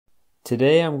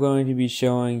Today I'm going to be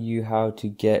showing you how to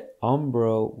get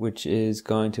Umbro, which is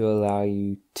going to allow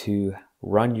you to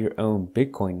run your own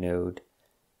Bitcoin node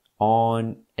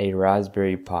on a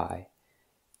Raspberry Pi.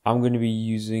 I'm going to be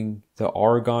using the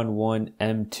Argon 1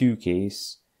 M.2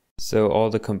 case, so all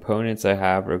the components I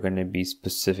have are going to be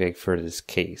specific for this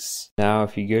case. Now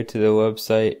if you go to the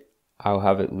website, I'll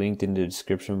have it linked in the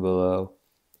description below,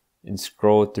 and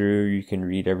scroll through. You can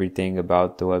read everything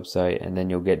about the website, and then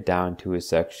you'll get down to a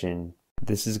section.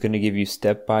 This is going to give you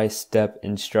step-by-step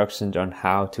instructions on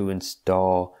how to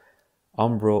install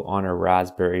Umbro on a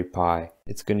Raspberry Pi.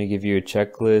 It's going to give you a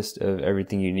checklist of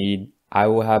everything you need. I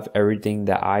will have everything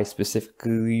that I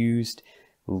specifically used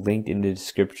linked in the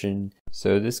description.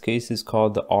 So this case is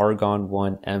called the Argon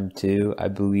 1 M2. I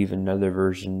believe another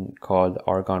version called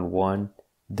Argon 1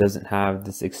 doesn't have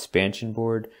this expansion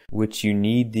board, which you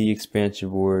need the expansion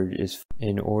board is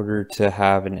in order to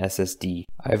have an SSD.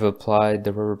 I've applied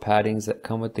the rubber paddings that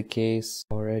come with the case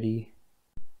already.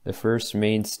 The first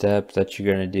main step that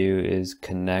you're going to do is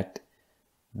connect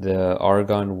the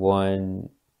Argon 1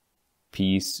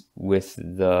 piece with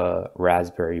the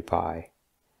Raspberry Pi.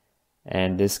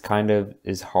 And this kind of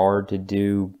is hard to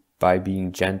do by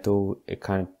being gentle. It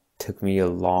kind of took me a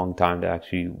long time to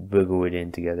actually wiggle it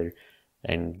in together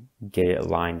and get it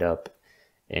lined up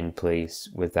in place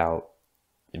without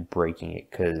breaking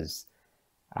it, because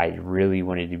I really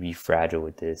wanted to be fragile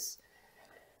with this.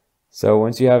 So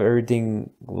once you have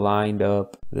everything lined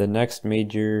up, the next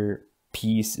major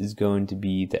piece is going to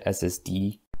be the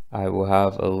SSD. I will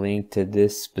have a link to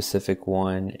this specific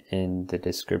one in the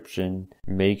description.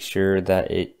 Make sure that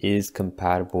it is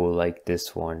compatible like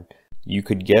this one. You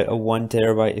could get a 1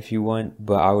 terabyte if you want,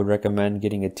 but I would recommend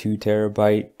getting a 2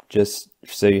 terabyte just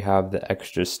so you have the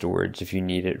extra storage if you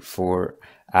need it for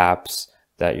apps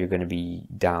that you're going to be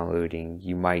downloading.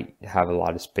 You might have a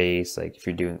lot of space, like if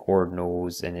you're doing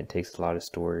ordinals, and it takes a lot of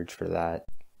storage for that.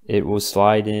 It will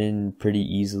slide in pretty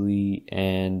easily,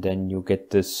 and then you'll get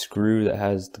the screw that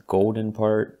has the golden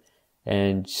part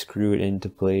and screw it into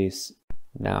place.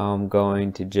 Now I'm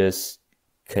going to just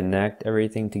connect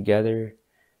everything together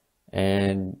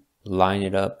and line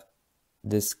it up.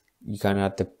 This, you kind of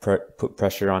have to put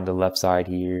pressure on the left side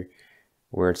here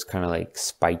where it's kind of like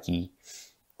spiky,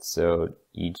 so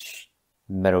each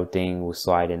metal thing will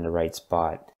slide in the right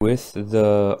spot. With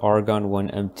the Argon 1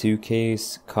 M2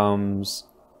 case comes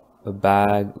a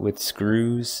bag with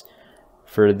screws.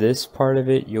 For this part of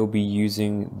it, you'll be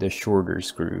using the shorter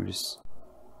screws.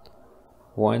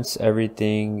 Once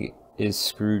everything is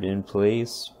screwed in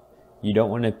place, you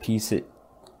don't want to piece it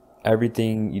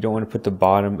you don't want to put the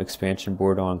bottom expansion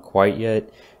board on quite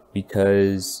yet,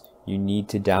 because you need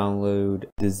to download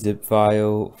the zip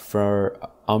file for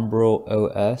Umbro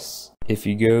OS. If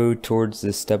you go towards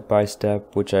the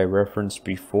step-by-step which I referenced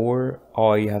before,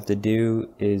 all you have to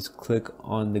do is click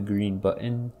on the green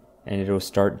button and it'll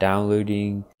start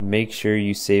downloading. Make sure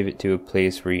you save it to a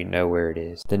place where you know where it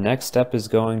is. The next step is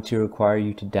going to require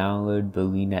you to download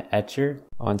Balena Etcher.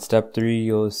 On step 3,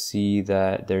 you'll see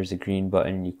that there's a green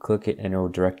button. You click it and it will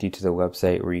direct you to the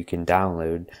website where you can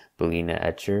download Balena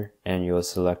Etcher, and you'll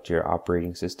select your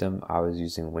operating system. I was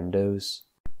using Windows.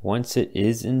 Once it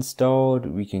is installed,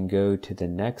 we can go to the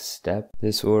next step.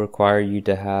 This will require you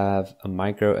to have a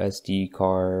micro SD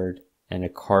card and a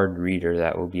card reader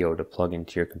that will be able to plug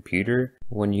into your computer.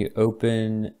 When you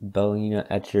open Balena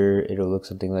Etcher, it'll look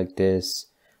something like this.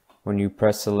 When you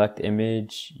press select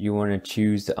image, you want to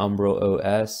choose the Umbro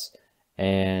OS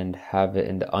and have it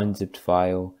in the unzipped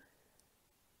file,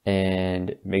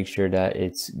 and make sure that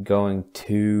it's going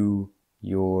to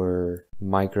your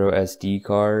micro SD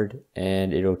card,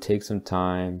 and it'll take some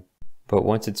time, but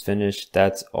once it's finished,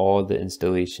 that's all the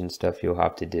installation stuff you'll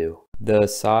have to do. The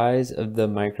size of the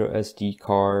micro SD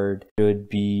card should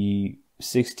be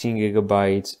 16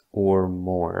 gigabytes or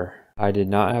more. I did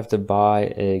not have to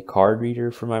buy a card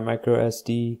reader for my micro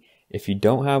SD. If you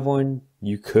don't have one,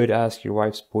 you could ask your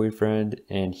wife's boyfriend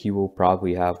and he will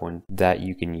probably have one that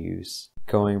you can use.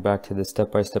 Going back to the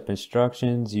step-by-step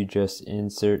instructions, you just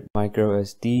insert micro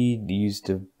SD, use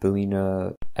the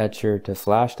Balena Etcher to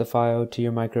flash the file to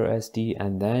your micro SD,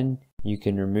 and then you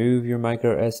can remove your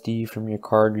micro SD from your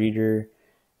card reader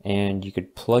and you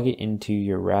could plug it into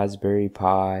your Raspberry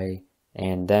Pi,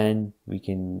 and then we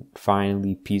can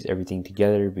finally piece everything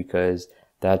together, because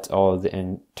that's all the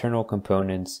internal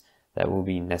components that will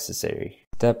be necessary.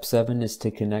 Step 7 is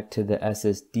to connect to the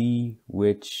SSD,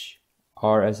 which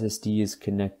our SSD is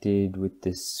connected with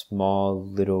this small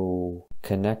little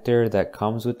connector that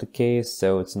comes with the case,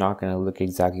 so it's not going to look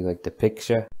exactly like the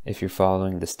picture if you're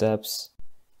following the steps.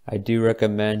 I do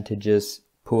recommend to just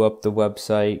pull up the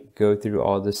website, go through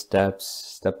all the steps,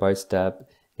 step by step.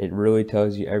 It really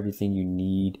tells you everything you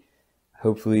need.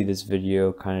 Hopefully this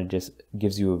video kind of just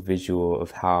gives you a visual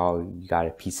of how you got to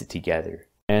piece it together.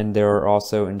 And there are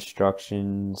also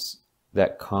instructions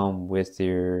that come with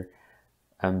your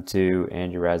M.2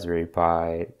 and your Raspberry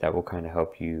Pi that will kind of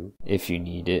help you if you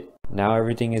need it. Now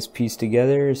everything is pieced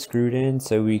together, screwed in,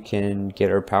 so we can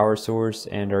get our power source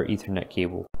and our Ethernet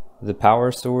cable. The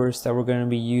power source that we're going to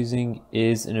be using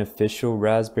is an official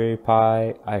Raspberry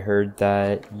Pi. I heard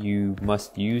that you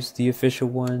must use the official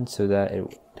one so that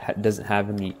it doesn't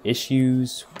have any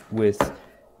issues with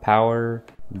power.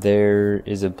 There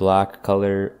is a black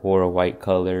color or a white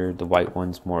color. The white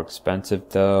one's more expensive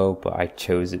though, but I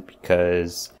chose it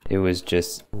because it was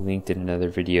just linked in another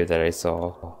video that I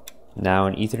saw. Now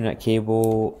an Ethernet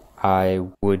cable, I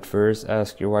would first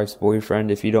ask your wife's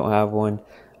boyfriend if you don't have one.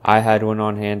 I had one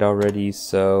on hand already,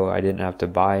 so I didn't have to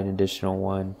buy an additional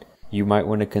one. You might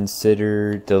want to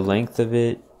consider the length of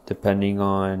it depending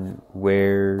on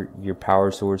where your power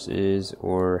source is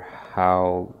or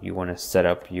how you want to set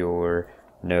up your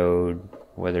node,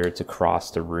 whether it's across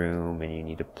the room and you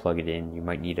need to plug it in. You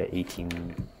might need an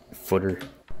 18-footer.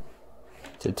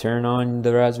 To turn on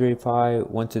the Raspberry Pi,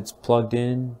 once it's plugged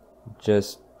in,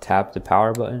 just tap the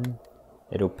power button.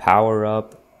 It'll power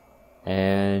up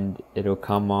and it'll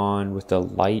come on with the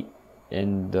light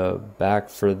in the back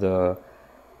for the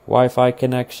Wi-Fi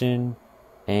connection,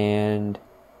 and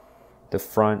the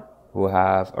front will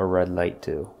have a red light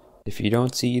too. If you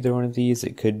don't see either one of these,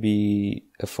 it could be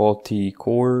a faulty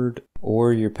cord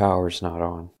or your power's not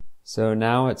on. So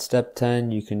now at step 10,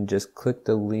 you can just click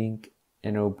the link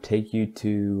and it'll take you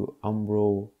to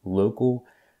Umbrel Local,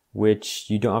 which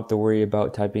you don't have to worry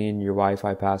about typing in your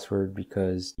Wi-Fi password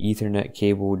because Ethernet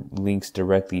cable links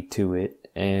directly to it,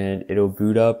 and it'll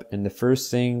boot up. And the first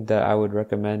thing that I would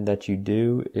recommend that you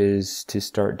do is to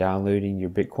start downloading your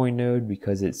Bitcoin node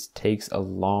because it takes a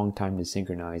long time to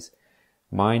synchronize.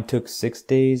 Mine took 6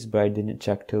 days, but I didn't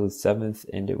check till the 7th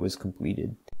and it was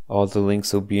completed. All the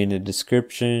links will be in the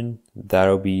description.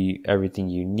 That'll be everything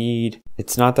you need.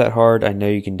 It's not that hard. I know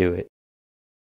you can do it.